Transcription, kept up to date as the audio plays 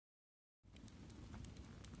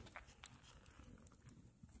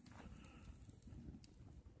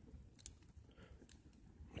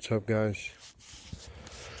What's up, guys?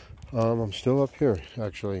 I'm still up here,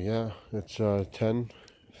 actually. Yeah, it's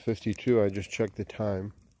 10:52. I just checked the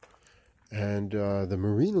time, and the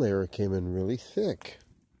marine layer came in really thick.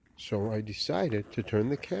 So I decided to turn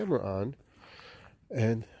the camera on,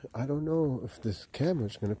 and I don't know if this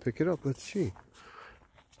camera's going to pick it up. Let's see.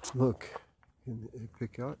 Look, can it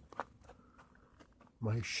pick up?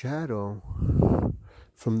 My shadow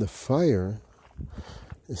from the fire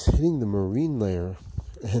is hitting the marine layer,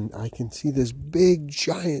 and I can see this big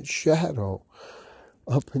giant shadow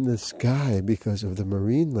up in the sky because of the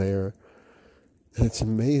marine layer. And it's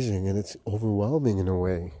amazing, and it's overwhelming in a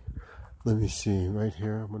way. Let me see, right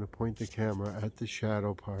here, I'm going to point the camera at the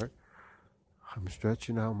shadow part. I'm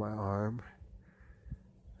stretching out my arm,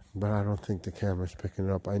 but I don't think the camera's picking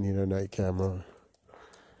it up. I need a night camera,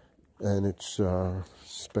 and it's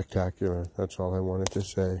spectacular. That's all I wanted to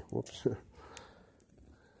say. Whoops.